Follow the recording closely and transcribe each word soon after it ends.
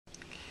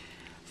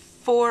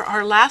For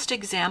our last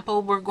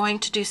example, we're going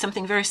to do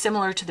something very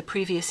similar to the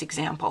previous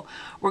example.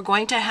 We're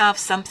going to have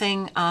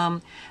something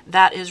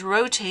that is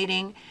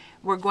rotating.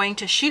 We're going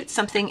to shoot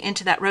something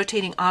into that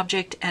rotating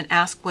object and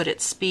ask what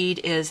its speed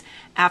is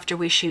after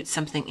we shoot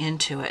something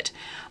into it.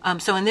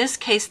 So in this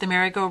case, the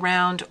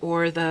merry-go-round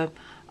or the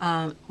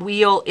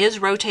wheel is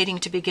rotating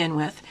to begin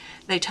with.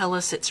 They tell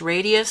us its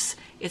radius,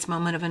 its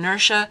moment of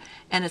inertia,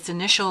 and its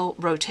initial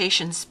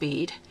rotation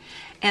speed.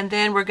 And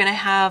then we're going to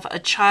have a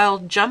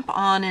child jump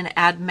on and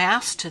add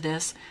mass to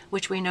this,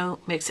 which we know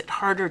makes it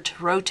harder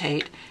to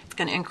rotate. It's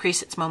going to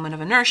increase its moment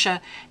of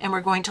inertia, and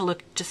we're going to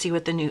look to see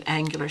what the new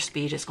angular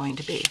speed is going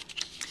to be.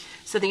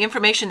 So the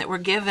information that we're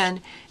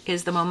given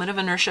is the moment of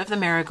inertia of the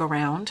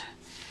merry-go-round,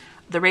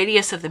 the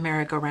radius of the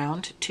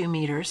merry-go-round, 2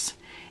 meters,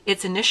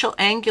 its initial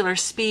angular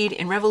speed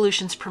in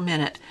revolutions per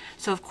minute.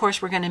 So of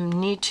course we're going to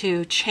need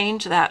to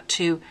change that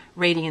to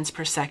radians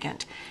per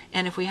second.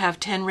 And if we have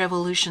 10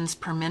 revolutions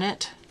per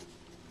minute,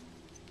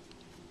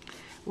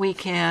 we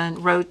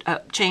can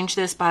change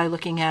this by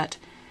looking at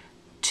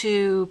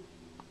 2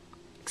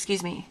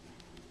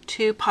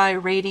 pi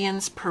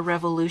radians per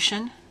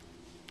revolution,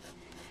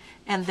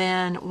 and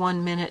then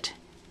 1 minute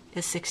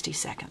is 60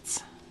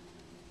 seconds.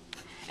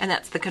 And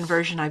that's the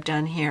conversion I've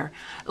done here.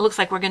 It looks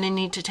like we're going to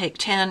need to take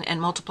 10 and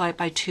multiply it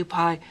by 2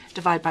 pi,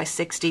 divide by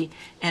 60,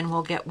 and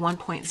we'll get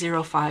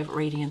 1.05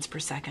 radians per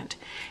second.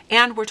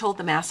 And we're told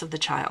the mass of the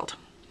child.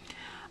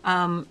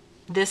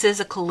 This is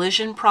a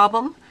collision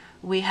problem.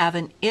 We have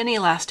an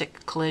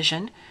inelastic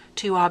collision,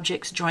 2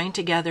 objects joined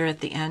together at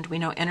the end. We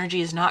know energy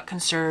is not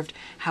conserved,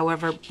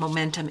 however,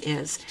 momentum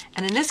is.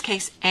 And in this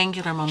case,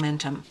 angular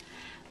momentum.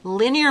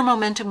 Linear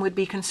momentum would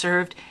be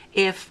conserved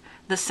if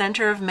the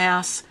center of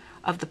mass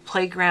of the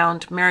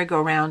playground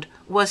merry-go-round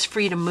was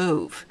free to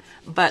move.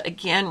 But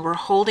again, we're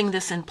holding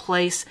this in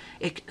place.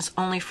 It is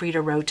only free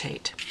to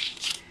rotate.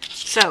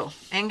 So,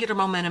 angular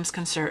momentum is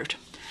conserved.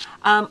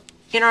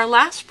 In our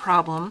last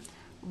problem,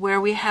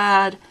 where we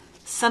had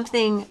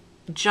something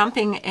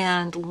jumping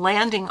and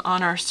landing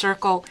on our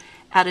circle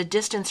at a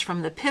distance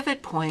from the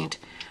pivot point,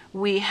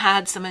 we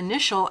had some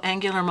initial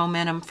angular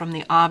momentum from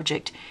the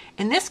object.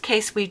 In this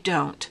case, we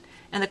don't.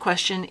 And the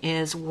question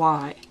is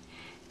why?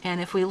 And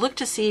if we look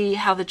to see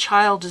how the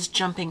child is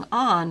jumping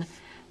on,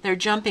 they're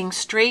jumping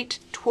straight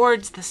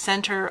towards the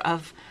center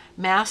of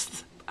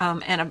mass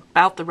and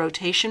about the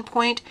rotation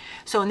point.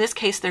 So in this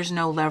case, there's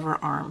no lever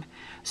arm.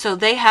 So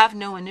they have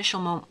no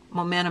initial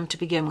momentum to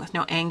begin with,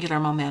 no angular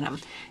momentum.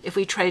 If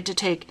we tried to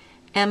take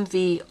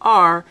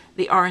MVR,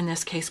 the R in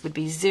this case would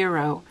be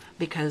 0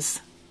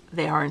 because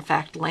they are in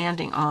fact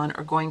landing on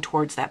or going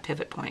towards that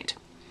pivot point.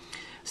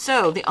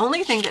 So the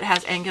only thing that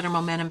has angular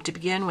momentum to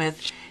begin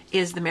with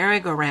is the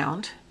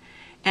merry-go-round,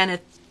 and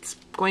it's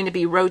going to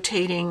be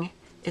rotating,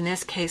 in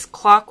this case,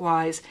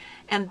 clockwise.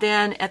 And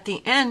then at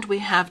the end, we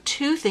have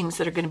 2 things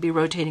that are going to be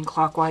rotating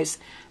clockwise,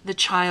 the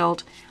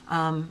child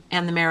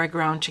and the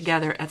merry-go-round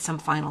together at some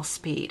final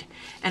speed.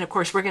 And of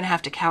course, we're going to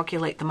have to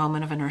calculate the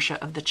moment of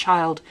inertia of the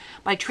child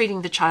by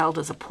treating the child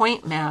as a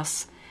point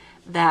mass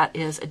that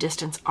is a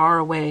distance r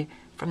away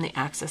from the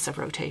axis of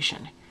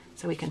rotation.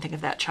 So we can think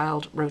of that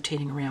child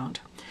rotating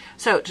around.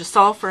 So to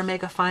solve for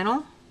omega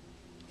final,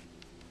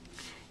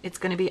 it's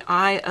going to be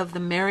I of the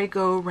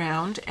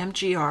merry-go-round,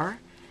 mgr,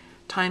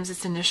 times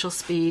its initial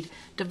speed,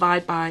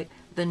 divide by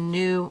the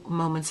new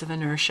moments of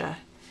inertia.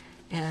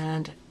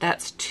 And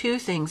that's 2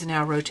 things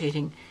now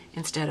rotating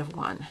instead of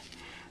 1.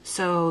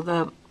 So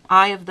the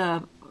I of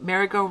the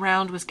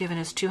merry-go-round was given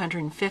as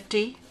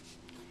 250.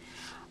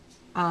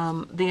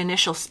 The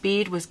initial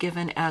speed was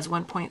given as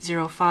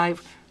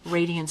 1.05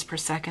 radians per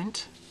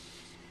second.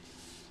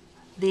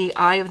 The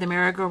I of the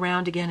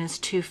merry-go-round again is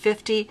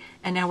 250,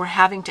 and now we're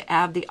having to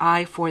add the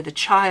I for the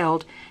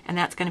child, and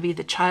that's going to be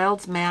the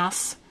child's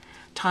mass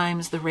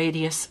times the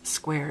radius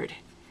squared.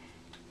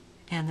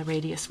 And the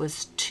radius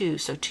was 2,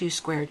 so 2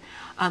 squared.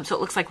 So it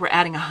looks like we're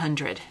adding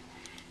 100.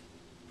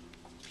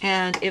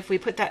 And if we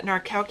put that in our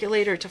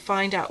calculator to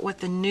find out what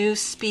the new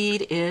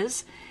speed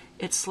is,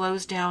 it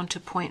slows down to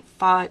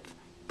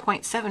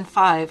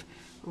 0.75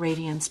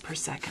 radians per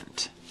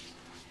second.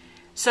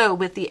 So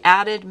with the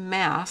added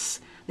mass,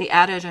 the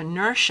added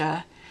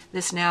inertia,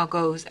 this now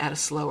goes at a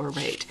slower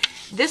rate.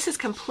 This is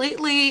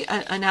completely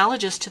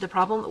analogous to the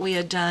problem that we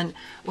had done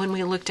when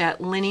we looked at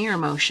linear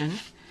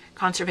motion,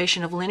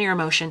 conservation of linear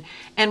motion,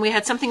 and we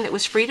had something that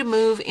was free to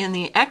move in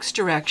the x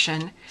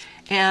direction,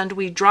 and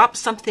we dropped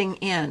something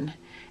in.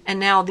 And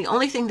now the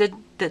only thing that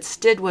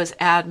did was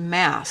add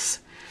mass.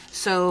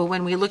 So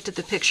when we looked at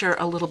the picture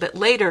a little bit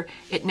later,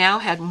 it now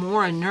had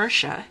more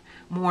inertia,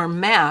 more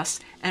mass,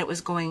 and it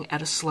was going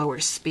at a slower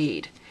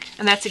speed.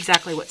 And that's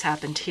exactly what's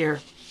happened here.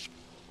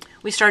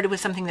 We started with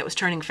something that was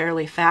turning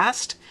fairly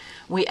fast.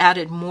 We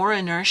added more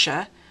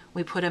inertia.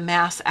 We put a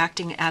mass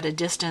acting at a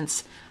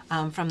distance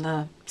from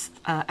the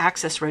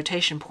axis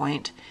rotation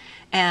point.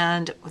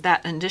 And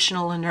that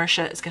additional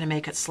inertia is going to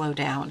make it slow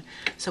down.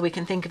 So we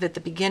can think of at the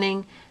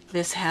beginning,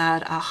 this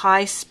had a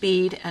high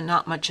speed and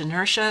not much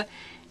inertia.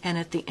 And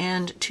at the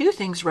end, 2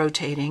 things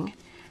rotating.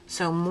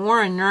 So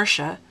more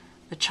inertia,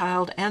 the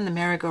child and the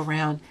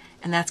merry-go-round,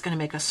 and that's going to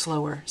make a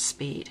slower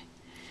speed.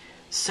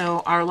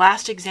 So our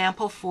last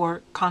example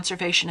for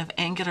conservation of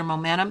angular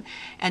momentum,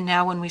 and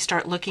now when we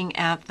start looking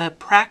at the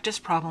practice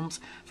problems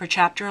for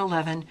Chapter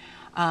 11,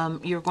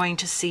 you're going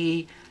to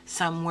see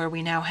some where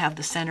we now have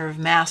the center of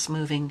mass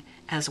moving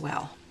as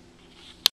well.